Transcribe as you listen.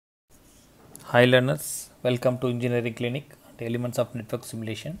Hi learners, welcome to Engineering Clinic and Elements of Network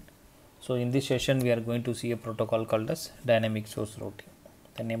Simulation. So in this session we are going to see a protocol called as Dynamic Source Routing.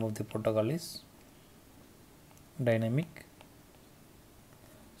 The name of the protocol is Dynamic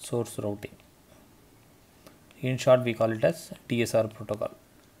Source Routing. In short we call it as DSR protocol.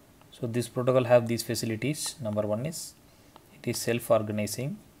 So this protocol have these facilities. Number one is it is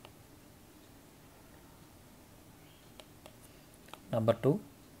self-organizing. Number two,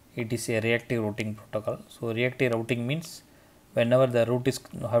 it is a reactive routing protocol. So reactive routing means whenever the route is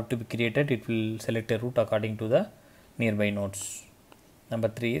have to be created, it will select a route according to the nearby nodes. Number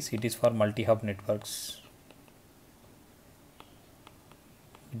three is it is for multi-hop networks.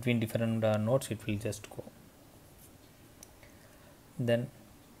 Between different nodes, it will just go. Then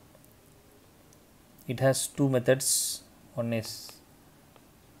it has two methods. One is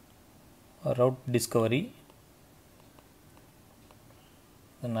route discovery.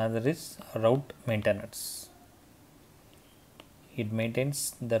 Another is route maintenance. It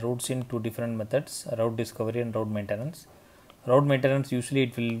maintains the routes in two different methods, route discovery and route maintenance. Route maintenance usually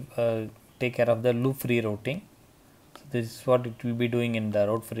it will take care of the loop free routing. So this is what it will be doing in the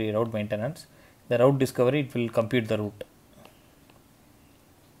route maintenance. The route discovery it will compute the route.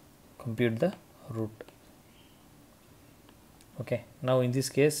 Okay, now in this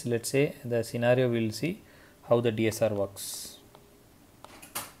case let's say the scenario we will see how the DSR works.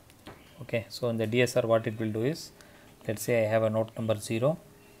 Okay, so in the DSR what it will do is, let's say I have a node number 0,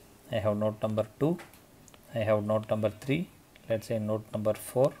 I have node number 2, I have node number 3, let's say node number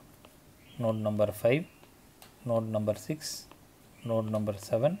 4, node number 5, node number 6, node number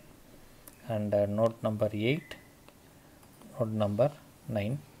 7 and node number 8, node number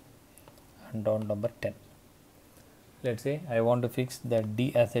 9 and node number 10. Let's say I want to fix the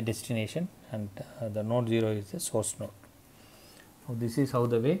D as a destination and the node 0 is the source node. So this is how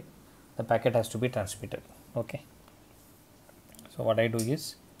the way the packet has to be transmitted. Okay, so what I do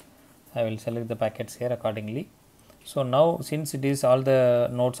is I will select the packets here accordingly. So now since it is all the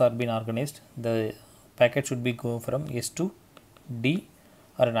nodes are been organized, the packet should be go from S to D,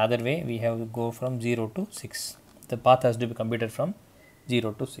 or another way we have to go from 0 to 6. The path has to be computed from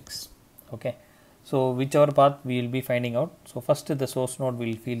 0 to 6. Okay, so whichever path we will be finding out. So first the source node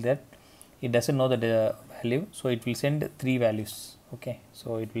will feel that it doesn't know the value, so it will send 3 values. Okay,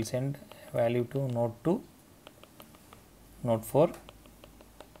 so it will send value to node 2, node 4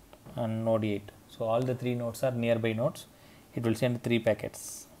 and node 8. So all the 3 nodes are nearby nodes. It will send 3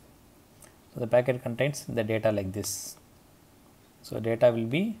 packets. So the packet contains the data like this. So data will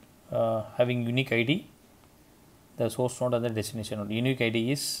be having unique ID, the source node and the destination node. Unique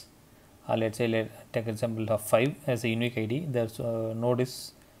ID is let's say take example of 5 as a unique ID. The node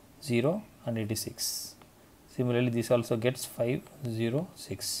is 0 and it is 6. Similarly, this also gets 5, 0,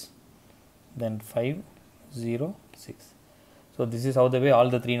 6, then 5, 0, 6. So this is how the way all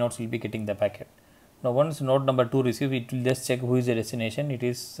the 3 nodes will be getting the packet. Now once node number 2 receives, it will just check who is the destination. It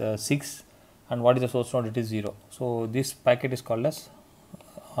is 6 and what is the source node, it is 0. So this packet is called as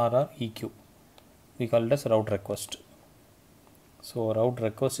RREQ. We call it as route request. So route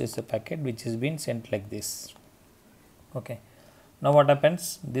request is the packet which is being sent like this. Okay. Now what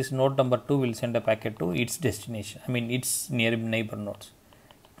happens, this node number 2 will send a packet to its destination, its neighbor nodes.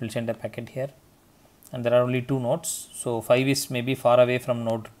 It will send a packet here and there are only 2 nodes. So 5 is maybe far away from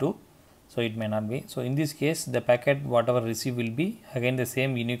node 2, so it may not be. So in this case the packet whatever received will be again the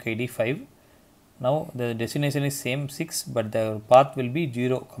same unique ID 5. Now the destination is same 6, but the path will be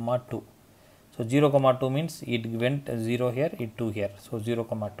 0, 2. So 0, 2 means it went 0 here, it 2 here, so 0,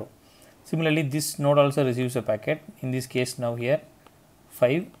 2. Similarly, this node also receives a packet. In this case now here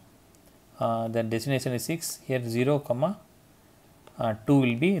 5, the destination is 6, here 0, 2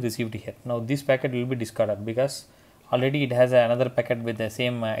 will be received here. Now this packet will be discarded because already it has another packet with the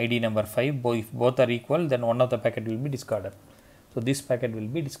same ID number 5. If both are equal, then one of the packet will be discarded. So this packet will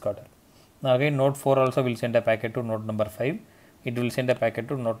be discarded. Now again node 4 also will send a packet to node number 5. It will send a packet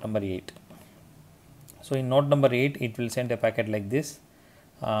to node number 8. So in node number 8 it will send a packet like this.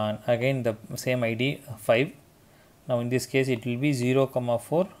 Again the same ID 5. Now in this case it will be 0,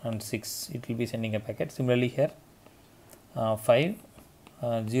 4 and 6. It will be sending a packet. Similarly here 5,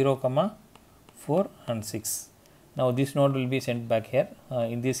 0, 4 and 6. Now this node will be sent back here.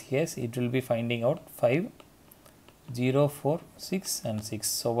 In this case it will be finding out 5, 0, 4, 6 and 6.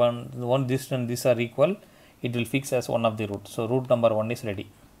 So one this and this are equal, it will fix as one of the routes. So route number 1 is ready.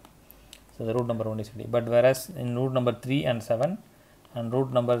 So the route number 1 is ready. But whereas in route number 3 and 7 and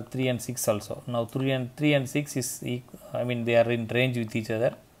route number 3 and 6 also. Now 3 and 6 is they are in range with each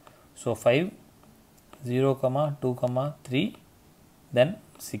other. So 5, 0, 2, 3, then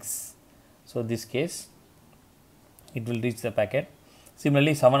 6. So this case it will reach the packet.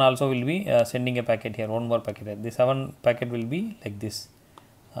 Similarly 7 also will be sending a packet here, one more packet here. The 7 packet will be like this,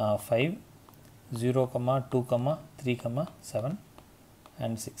 5 0 comma 2 comma 3 comma 7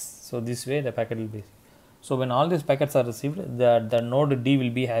 and 6. So this way the packet will be. So when all these packets are received, the node D will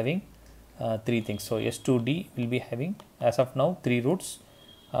be having 3 things. So S2D will be having, as of now, 3 roots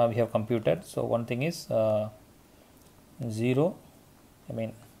we have computed. So one thing is 0,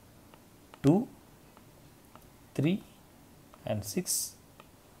 2, 3 and 6,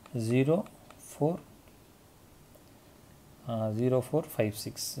 0 4 0 4 5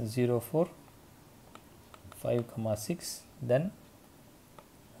 6, 0 4 5 comma 6, then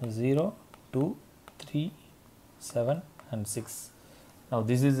 0 2 3 7 and 6. Now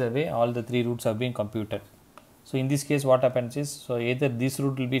this is the way all the 3 roots are being computed. So in this case what happens is, so either this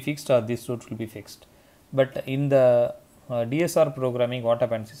root will be fixed or this root will be fixed. But in the DSR programming, what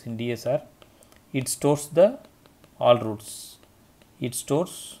happens is, in DSR it stores the all roots. It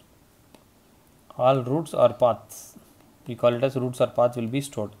stores all roots or paths. We call it as roots or paths will be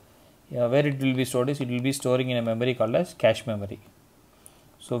stored. Where it will be stored is, it will be storing in a memory called as cache memory.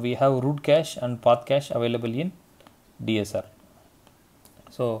 So we have root cache and path cache available in DSR.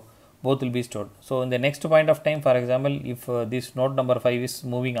 So both will be stored. So in the next point of time, for example, if this node number 5 is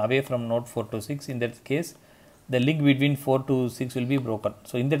moving away from node 4 to 6, in that case the link between 4 to 6 will be broken.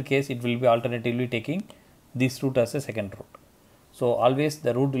 So in that case it will be alternatively taking this root as a second root. So always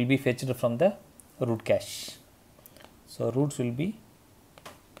the root will be fetched from the root cache. So roots will be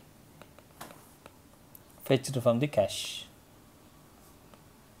fetched from the cache.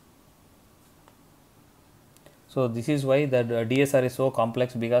 So this is why the DSR is so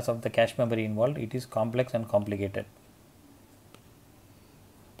complex, because of the cache memory involved. It is complex and complicated,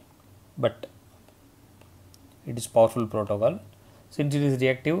 but it is powerful protocol. Since it is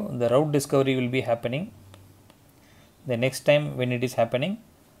reactive, the route discovery will be happening the next time when it is happening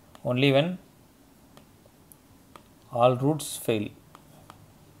only when all routes fail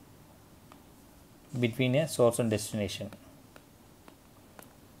between a source and destination.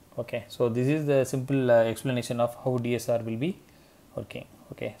 Okay, so this is the simple explanation of how DSR will be working.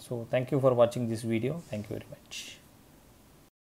 Okay, so thank you for watching this video. Thank you very much.